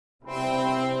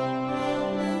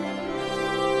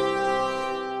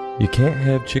You can't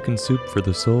have chicken soup for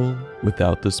the soul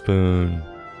without the spoon.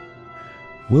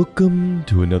 Welcome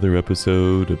to another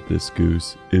episode of This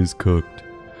Goose is Cooked,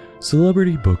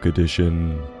 Celebrity Book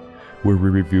Edition, where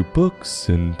we review books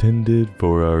intended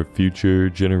for our future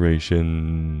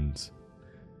generations.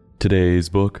 Today's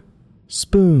book,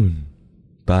 Spoon,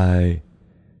 by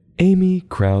Amy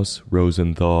Krouse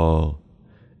Rosenthal.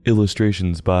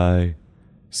 Illustrations by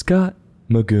Scott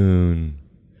Magoon.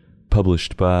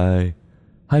 Published by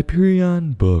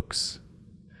Hyperion Books.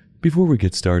 Before we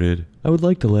get started, I would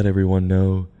like to let everyone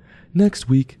know next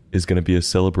week is going to be a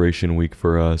celebration week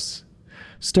for us,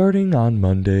 starting on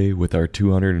Monday with our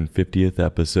 250th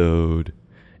episode,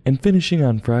 and finishing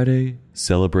on Friday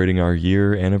celebrating our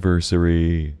year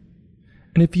anniversary.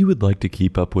 And if you would like to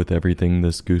keep up with everything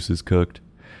This Goose is Cooked,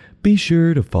 be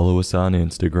sure to follow us on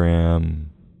Instagram.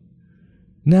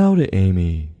 Now to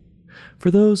Amy.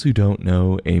 For those who don't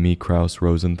know Amy Krouse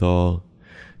Rosenthal,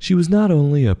 she was not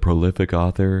only a prolific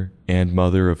author and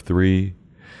mother of three,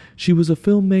 she was a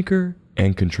filmmaker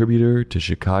and contributor to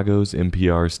Chicago's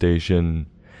NPR station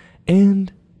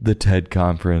and the TED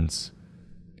Conference.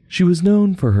 She was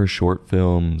known for her short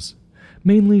films,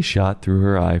 mainly shot through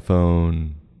her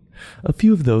iPhone. A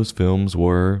few of those films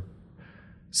were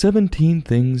 17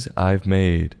 Things I've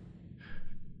Made,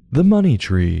 The Money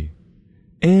Tree,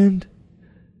 and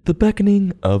The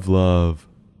Beckoning of Love.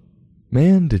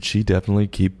 Man, did she definitely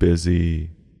keep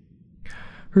busy.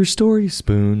 Her story,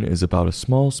 Spoon, is about a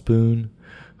small spoon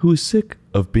who is sick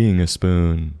of being a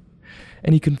spoon,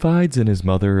 and he confides in his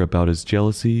mother about his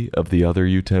jealousy of the other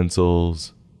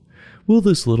utensils. Will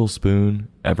this little spoon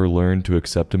ever learn to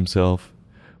accept himself?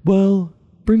 Well,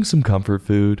 bring some comfort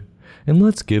food, and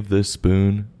let's give this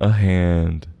spoon a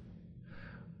hand.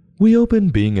 We open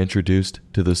being introduced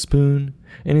to the spoon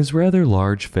and his rather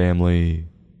large family.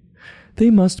 They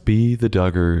must be the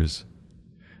Duggars,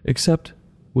 except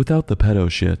without the pedo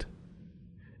shit.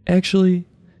 Actually,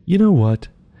 you know what?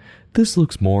 This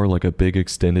looks more like a big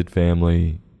extended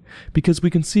family, because we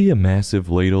can see a massive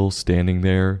ladle standing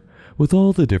there with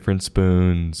all the different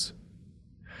spoons.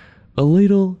 A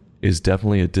ladle is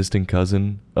definitely a distant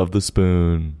cousin of the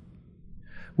spoon.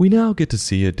 We now get to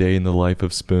see a day in the life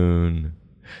of Spoon,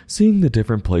 seeing the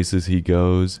different places he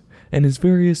goes and his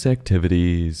various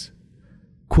activities.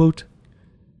 Quote,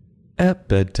 at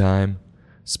bedtime,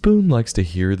 Spoon likes to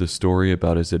hear the story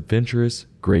about his adventurous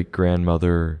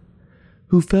great-grandmother,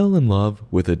 who fell in love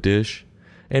with a dish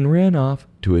and ran off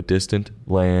to a distant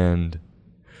land.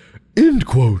 End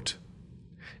quote.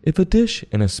 If a dish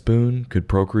and a spoon could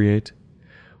procreate,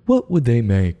 what would they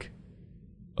make?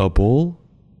 A bowl?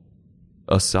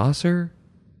 A saucer?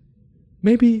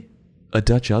 Maybe a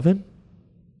Dutch oven?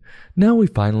 Now we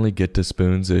finally get to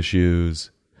Spoon's issues.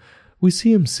 We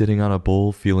see him sitting on a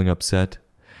bowl feeling upset,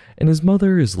 and his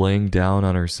mother is laying down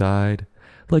on her side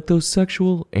like those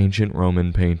sexual ancient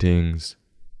Roman paintings.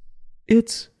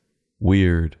 It's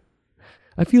weird.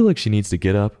 I feel like she needs to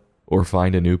get up or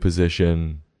find a new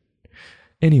position.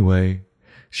 Anyway,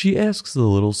 she asks the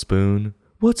little spoon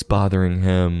what's bothering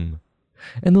him,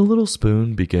 and the little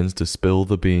spoon begins to spill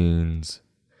the beans.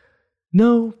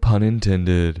 No pun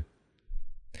intended.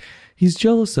 He's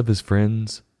jealous of his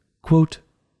friends. Quote,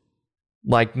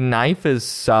 like Knife is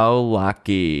so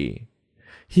lucky.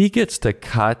 He gets to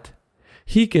cut.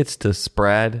 He gets to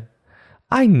spread.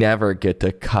 I never get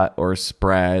to cut or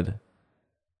spread.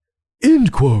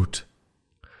 End quote.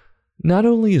 Not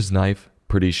only is Knife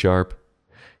pretty sharp,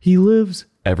 he lives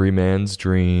every man's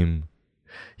dream.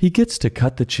 He gets to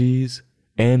cut the cheese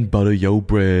and butter your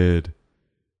bread.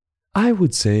 I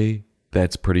would say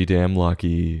that's pretty damn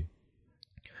lucky.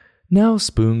 Now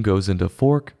Spoon goes into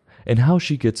Fork and how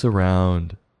she gets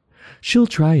around. She'll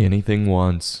try anything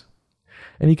once.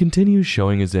 And he continues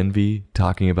showing his envy,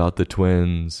 talking about the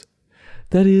twins.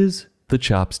 That is, the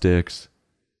chopsticks.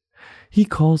 He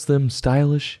calls them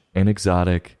stylish and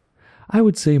exotic. I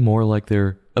would say more like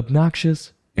they're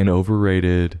obnoxious and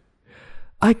overrated.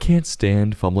 I can't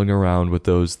stand fumbling around with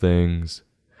those things.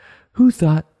 Who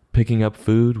thought picking up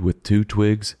food with 2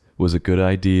 twigs was a good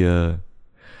idea?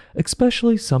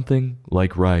 Especially something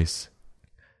like rice.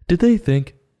 Did they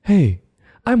think, hey,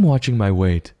 I'm watching my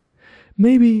weight.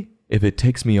 Maybe if it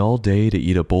takes me all day to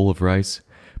eat a bowl of rice,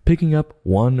 picking up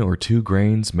 1 or 2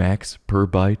 grains max per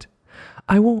bite,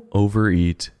 I won't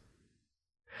overeat.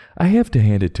 I have to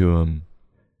hand it to him.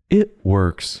 It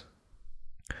works.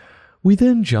 We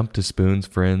then jump to Spoon's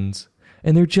friends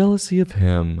and their jealousy of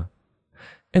him.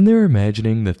 And they're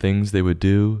imagining the things they would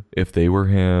do if they were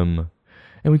him.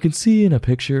 And we can see in a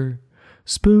picture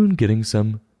Spoon getting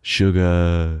some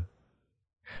sugar.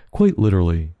 Quite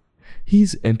literally,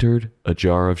 he's entered a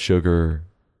jar of sugar.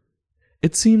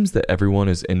 It seems that everyone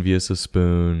is envious of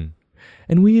Spoon,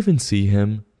 and we even see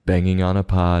him banging on a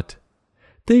pot.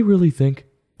 They really think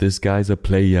this guy's a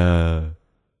playa.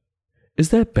 Is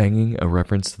that banging a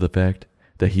reference to the fact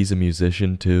that he's a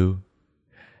musician too?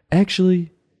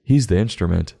 Actually, he's the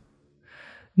instrument.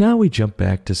 Now we jump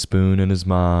back to Spoon and his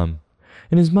mom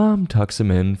tucks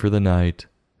him in for the night.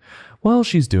 While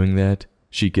she's doing that,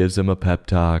 she gives him a pep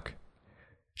talk.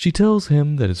 She tells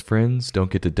him that his friends don't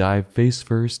get to dive face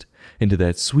first into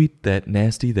that sweet, that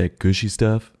nasty, that gushy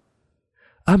stuff.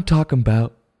 I'm talking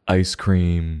about ice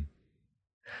cream.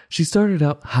 She started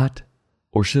out hot,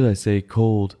 or should I say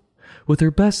cold, with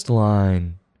her best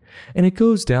line, and it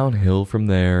goes downhill from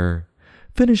there,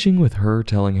 finishing with her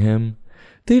telling him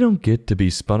they don't get to be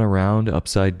spun around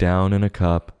upside down in a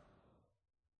cup.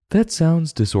 That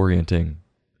sounds disorienting.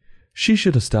 She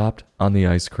should have stopped on the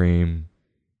ice cream.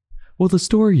 Well, the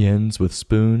story ends with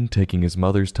Spoon taking his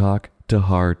mother's talk to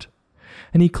heart,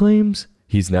 and he claims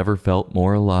he's never felt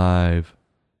more alive.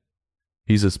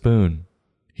 He's a spoon.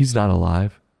 He's not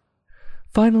alive.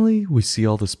 Finally, we see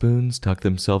all the spoons tuck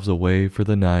themselves away for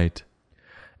the night,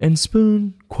 and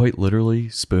Spoon quite literally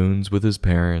spoons with his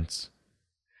parents.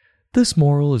 This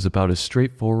moral is about as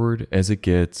straightforward as it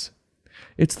gets.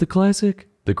 It's the classic,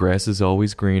 the grass is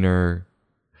always greener.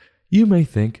 You may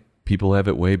think people have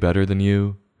it way better than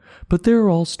you, but they're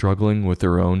all struggling with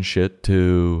their own shit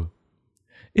too.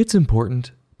 It's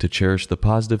important to cherish the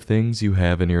positive things you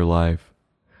have in your life.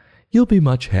 You'll be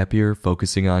much happier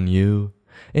focusing on you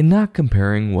and not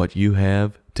comparing what you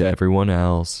have to everyone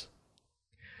else.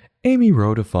 Amy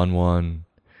wrote a fun one.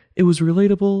 It was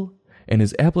relatable and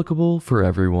is applicable for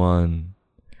everyone.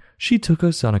 She took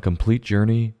us on a complete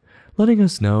journey, letting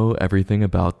us know everything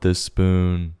about this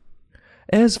spoon.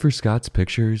 As for Scott's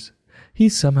pictures, he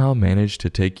somehow managed to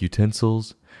take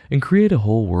utensils and create a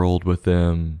whole world with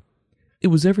them. It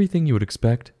was everything you would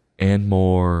expect and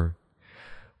more.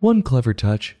 One clever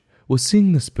touch was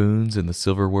seeing the spoons in the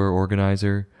silverware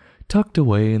organizer tucked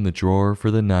away in the drawer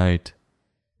for the night.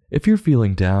 If you're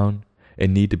feeling down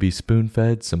and need to be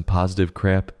spoon-fed some positive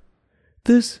crap,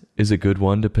 this is a good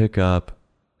one to pick up.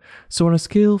 So on a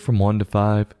scale from 1 to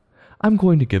 5, I'm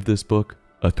going to give this book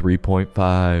a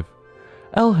 3.5.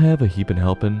 I'll have a heapin'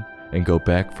 helpin' and go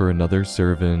back for another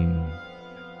serving.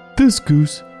 This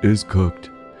Goose is Cooked,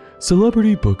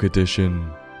 Celebrity Book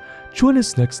Edition. Join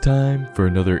us next time for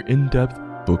another in-depth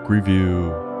book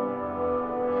review.